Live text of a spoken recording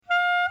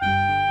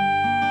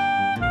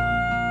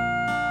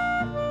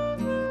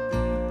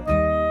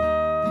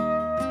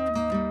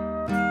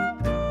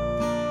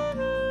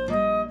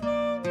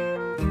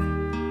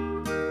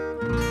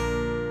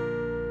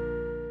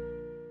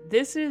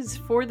this is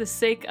For the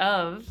Sake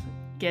of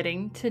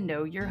Getting to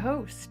Know Your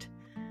Host.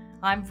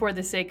 I'm For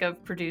the Sake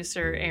of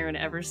producer Aaron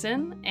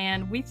Everson,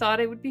 and we thought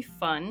it would be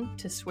fun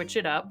to switch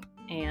it up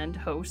and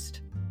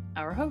host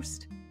our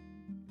host.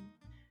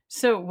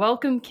 So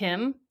welcome,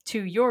 Kim,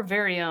 to your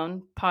very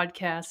own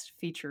podcast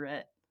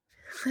featurette.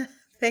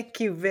 Thank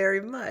you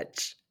very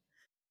much.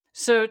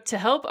 So to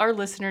help our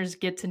listeners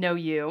get to know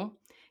you,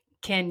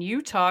 can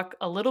you talk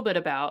a little bit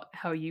about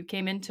how you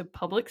came into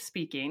public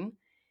speaking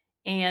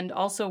and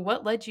also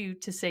what led you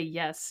to say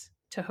yes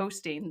to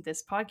hosting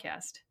this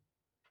podcast?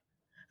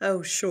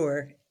 Oh,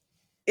 sure.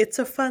 It's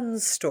a fun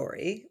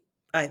story,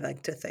 I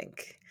like to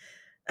think.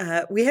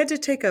 We had to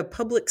take a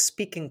public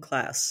speaking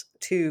class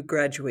to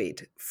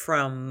graduate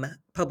from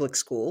public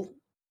school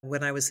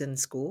when I was in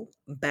school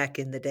back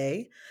in the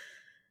day.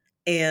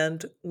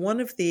 And one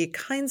of the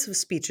kinds of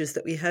speeches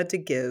that we had to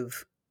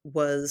give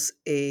was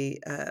a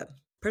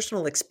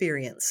personal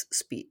experience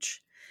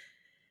speech.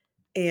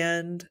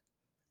 And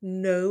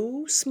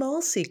no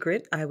small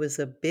secret, I was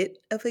a bit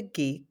of a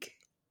geek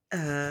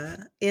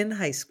in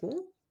high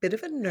school, bit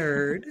of a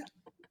nerd.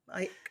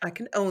 I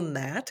can own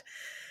that.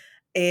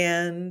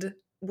 And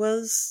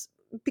was,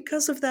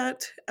 because of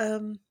that,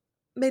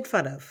 made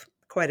fun of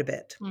quite a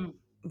bit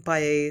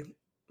by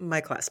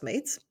my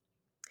classmates.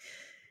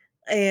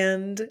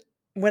 And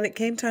when it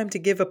came time to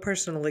give a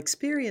personal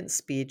experience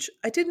speech,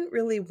 I didn't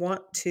really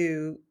want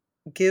to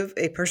give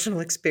a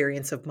personal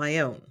experience of my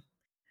own.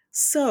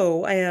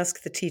 So I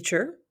asked the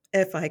teacher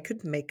if I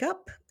could make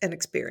up an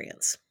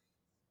experience.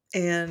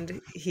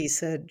 And he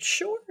said,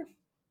 sure.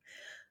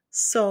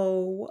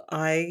 So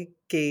I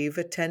gave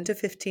a 10 to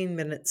 15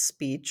 minute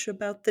speech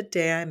about the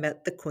day I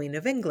met the Queen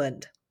of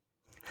England.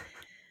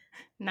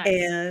 Nice.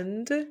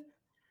 And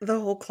the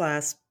whole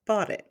class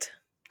bought it.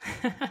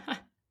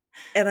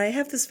 And I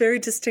have this very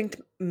distinct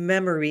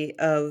memory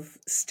of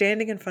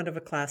standing in front of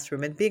a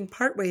classroom and being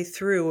partway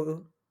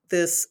through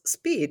this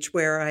speech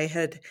where I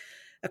had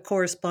a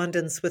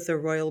correspondence with a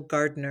royal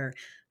gardener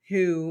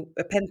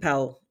a pen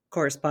pal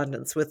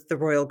correspondence with the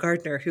royal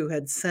gardener who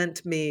had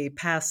sent me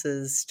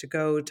passes to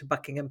go to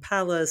Buckingham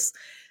Palace,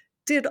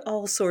 did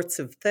all sorts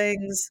of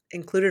things,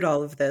 included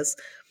all of this.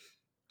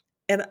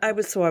 And I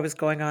was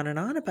going on and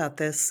on about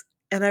this.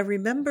 And I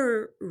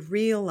remember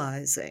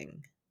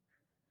realizing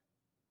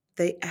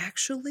they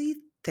actually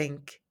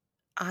think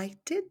I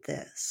did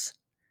this.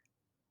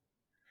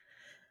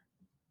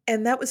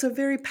 And that was a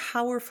very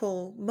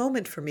powerful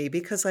moment for me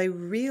because I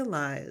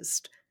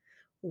realized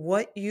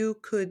what you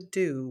could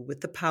do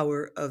with the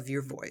power of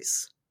your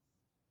voice.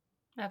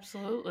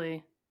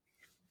 Absolutely.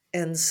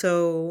 And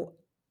so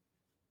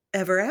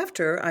ever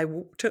after, I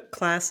took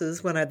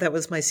classes that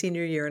was my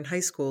senior year in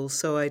high school.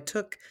 So I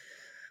took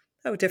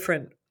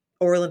different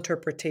oral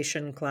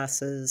interpretation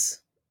classes.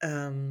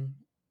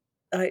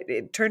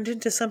 It turned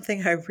into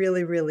something I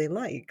really, really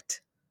liked.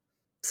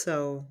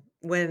 So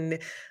when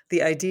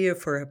the idea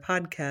for a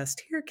podcast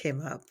here came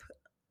up,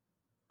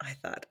 I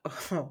thought,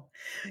 oh,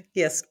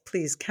 yes,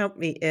 please count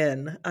me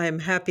in. I'm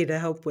happy to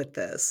help with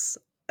this,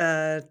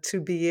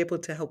 to be able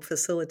to help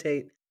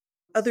facilitate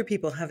other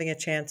people having a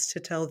chance to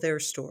tell their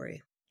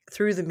story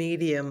through the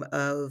medium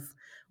of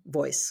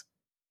voice.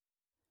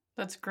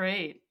 That's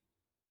great.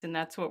 And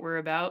that's what we're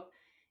about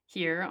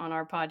here on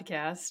our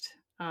podcast.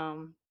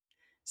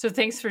 So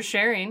thanks for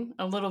sharing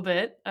a little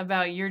bit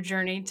about your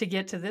journey to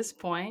get to this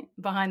point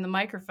behind the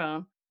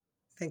microphone.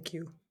 Thank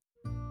you.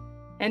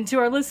 And to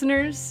our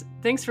listeners,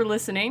 thanks for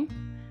listening.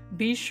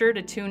 Be sure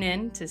to tune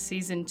in to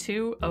season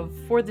 2 of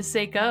For the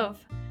Sake of.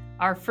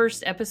 Our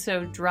first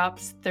episode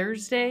drops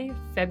Thursday,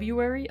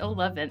 February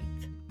 11th.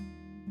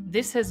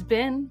 This has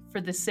been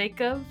For the Sake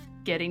of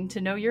Getting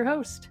to Know Your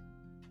Host.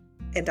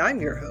 And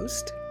I'm your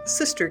host,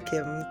 Sister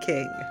Kim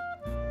King.